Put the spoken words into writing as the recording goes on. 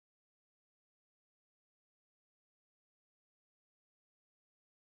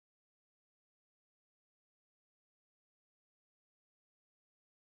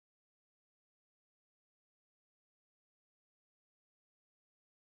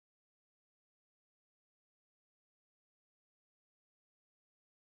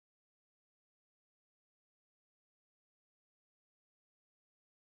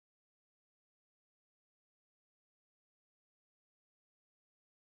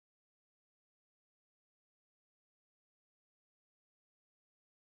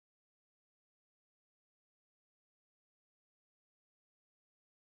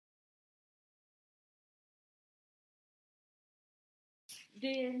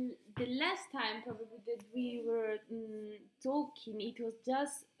the last time probably that we were talking, it was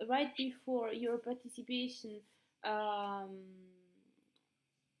just right before your participation um,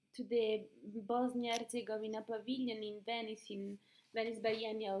 to the Bosnia Herzegovina pavilion in Venice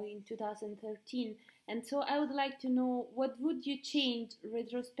Biennial in 2013. And so I would like to know what would you change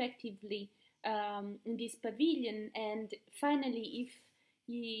retrospectively in this pavilion, and finally,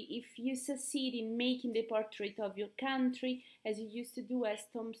 if you succeed in making the portrait of your country as you used to do as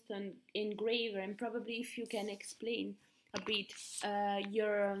tombstone engraver, and probably if you can explain a bit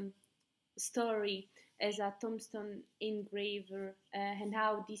your story as a tombstone engraver and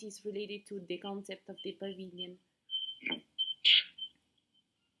how this is related to the concept of the pavilion.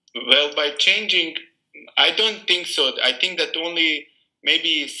 Well, by changing, I don't think so. I think that only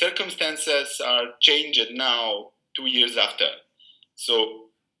maybe circumstances are changed now 2 years after. So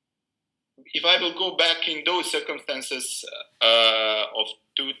if I will go back in those circumstances of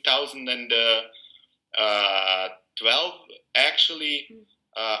 2012, actually,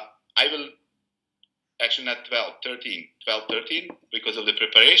 I will, actually not 13, because of the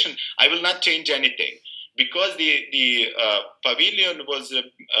preparation, I will not change anything. Because the pavilion was,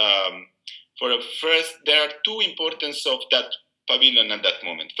 for a first, there are two importance of that pavilion at that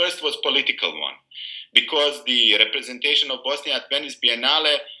moment. First was political one, because the representation of Bosnia at Venice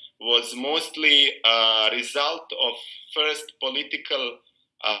Biennale was mostly a result of first political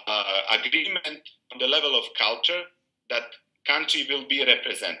agreement on the level of culture that country will be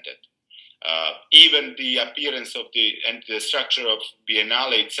represented. Even the appearance of the structure of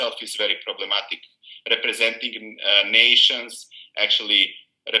Biennale itself is very problematic, representing nations, actually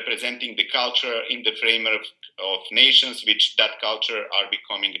representing the culture in the framework of nations, which that culture are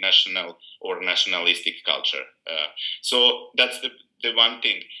becoming national or nationalistic culture. So that's the one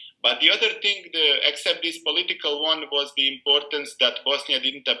thing. But the other thing, except this political one, was the importance that Bosnia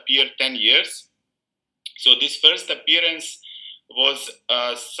didn't appear 10 years. So this first appearance was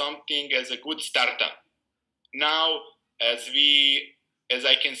something as a good startup. Now, as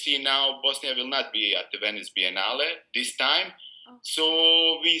I can see now, Bosnia will not be at the Venice Biennale this time.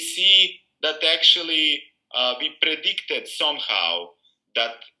 So we see that actually we predicted somehow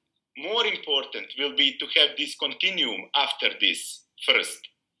that more important will be to have this continuum after this first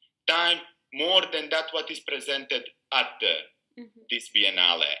time, more than that what is presented at this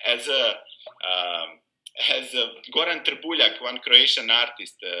Biennale. As Goran Trbuljak, one Croatian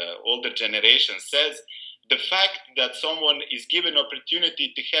artist, older generation, says, the fact that someone is given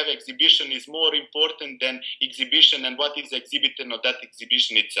opportunity to have exhibition is more important than exhibition and what is exhibited on that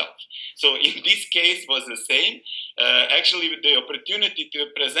exhibition itself. So in this case was the same. Actually, the opportunity to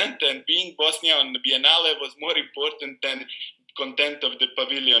present and being Bosnia on the Biennale was more important than content of the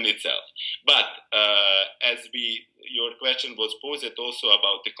pavilion itself. But your question was posed also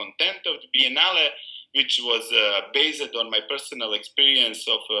about the content of the Biennale, which was based on my personal experience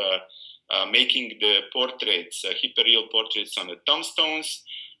of making the portraits, hyperreal portraits on the tombstones.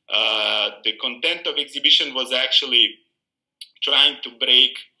 The content of exhibition was actually trying to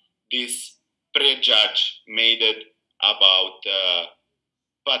break this prejudge made about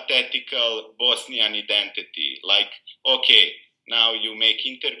pathetical Bosnian identity. Like, okay, now you make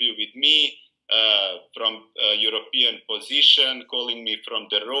interview with me from a European position, calling me from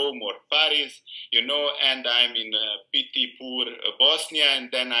the Rome or Paris, and I'm in pity poor Bosnia, and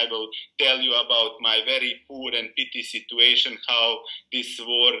then I will tell you about my very poor and pity situation, how this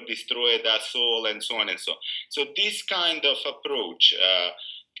war destroyed us all, and so on and so on. So this kind of approach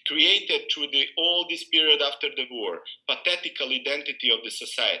created through all this period after the war, pathetical identity of the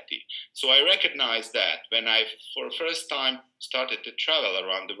society. So I recognized that when I, for the first time, started to travel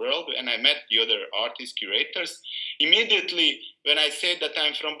around the world, and I met the other artists, curators, immediately when I said that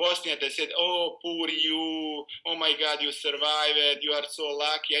I'm from Bosnia, they said, oh, poor you, oh my God, you survived, you are so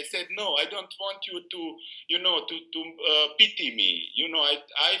lucky. I said, no, I don't want you to pity me.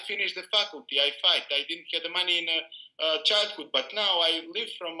 I finished the faculty, I fight. I didn't have the money in childhood, but now I live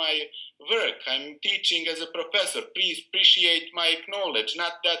from my work. I'm teaching as a professor. Please appreciate my knowledge,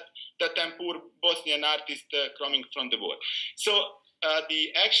 not that I'm poor Bosnian artist coming from the war. So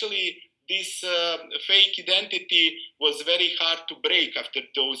this fake identity was very hard to break after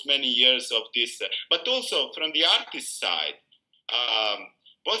those many years of this. But also from the artist side,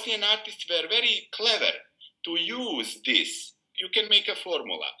 Bosnian artists were very clever to use this. You can make a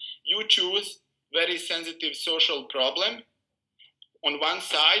formula. You choose very sensitive social problem. On one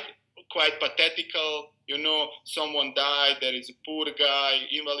side, quite pathetical, someone died, there is a poor guy,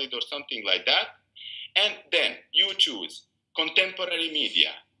 invalid or something like that. And then you choose contemporary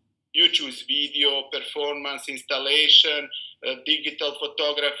media. you choose video, performance, installation, digital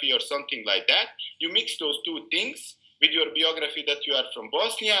photography, or something like that. You mix those two things with your biography that you are from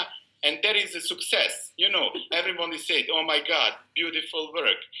Bosnia, and there is a success. You know, everyone is saying, "Oh my God, beautiful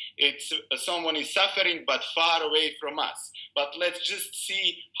work. It's someone is suffering, but far away from us. But let's just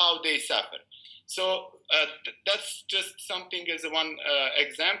see how they suffer." So that's just something as one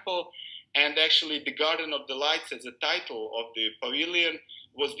example. And actually, the Garden of the Lights, as a title of the pavilion,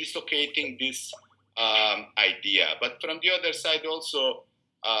 was dislocating this idea. But from the other side, also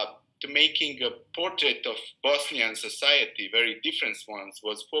to making a portrait of Bosnian society, very different ones,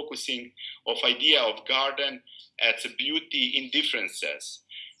 was focusing of idea of garden as a beauty in differences.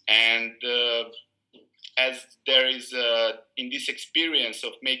 And as there is in this experience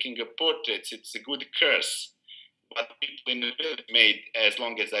of making a portrait, it's a good curse. What people in the village made as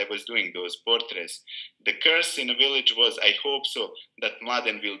long as I was doing those portraits. The curse in the village was, I hope so, that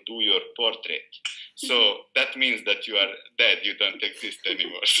Mladen will do your portrait. So that means that you are dead, you don't exist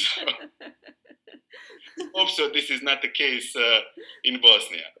anymore. So hope so this is not the case in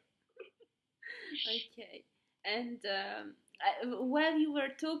Bosnia. Okay. And while you were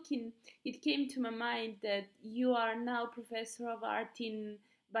talking, it came to my mind that you are now professor of art in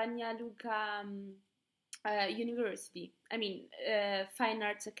Banja Luka University. I mean, Fine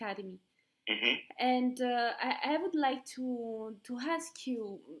Arts Academy. Mm-hmm. And I would like to ask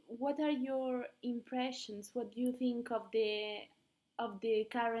you, what are your impressions? What do you think of the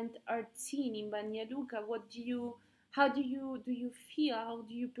current art scene in Banja Luka? How do you feel? How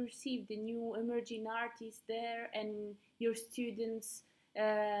do you perceive the new emerging artists there and your students?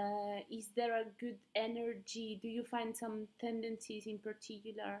 Is there a good energy? Do you find some tendencies in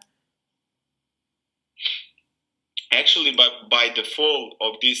particular? Actually, by the fall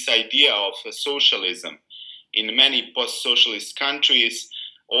of this idea of socialism in many post-socialist countries,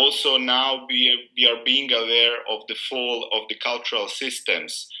 also now we are being aware of the fall of the cultural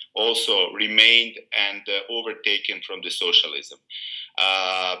systems also remained and overtaken from the socialism.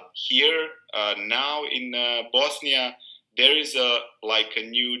 Here now in Bosnia, there is a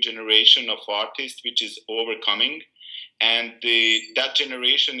new generation of artists which is overcoming. And that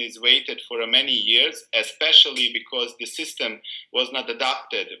generation is waited for many years, especially because the system was not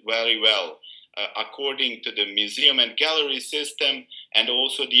adapted very well according to the museum and gallery system and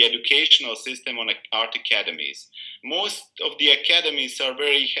also the educational system on art academies. Most of the academies are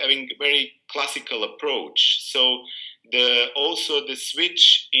having very classical approach. So also the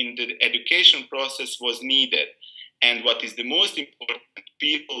switch in the education process was needed. And what is the most important,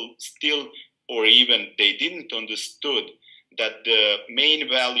 people still or even they didn't understood that the main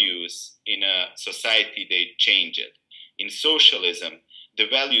values in a society, they changed. In socialism, the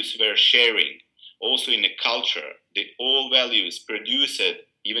values were sharing. Also in a culture, all values produced,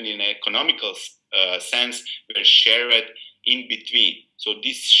 even in an economical sense, were shared in between. So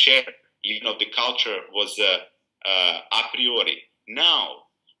this share, even of the culture, was a priori. Now,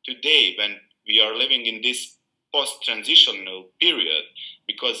 today, when we are living in this post-transitional period,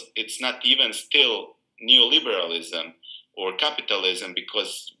 because it's not even still neoliberalism or capitalism,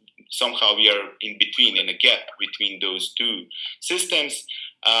 because somehow we are in between, in a gap between those two systems,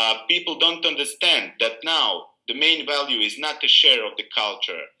 people don't understand that now the main value is not the share of the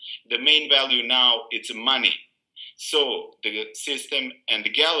culture. The main value now is money. So the system and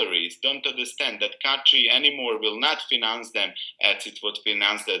the galleries don't understand that country anymore will not finance them as it was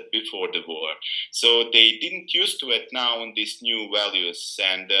financed before the war. So they didn't used to it now in these new values.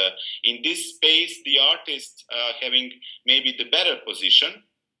 And in this space, the artists having maybe the better position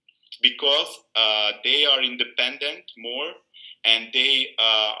because they are independent more and they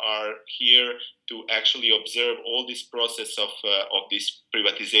are here to actually observe all this process of this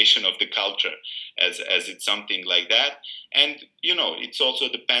privatization of the culture as it's something like that. And, you know, it also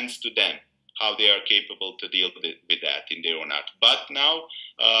depends to them how they are capable to deal with that in their own art. But now,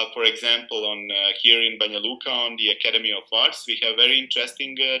 for example, on here in Banja Luka on the Academy of Arts, we have very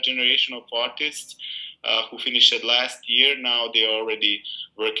interesting generation of artists who finished last year. Now they are already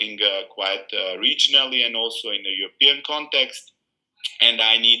working quite regionally and also in a European context. And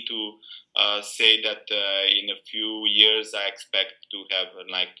I need to say that in a few years I expect to have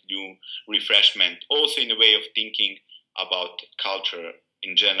new refreshment, also in the way of thinking about culture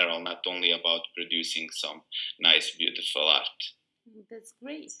in general, not only about producing some nice, beautiful art. That's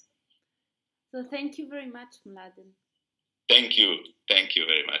great. So thank you very much, Mladen. Thank you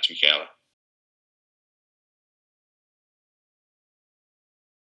very much, Michela.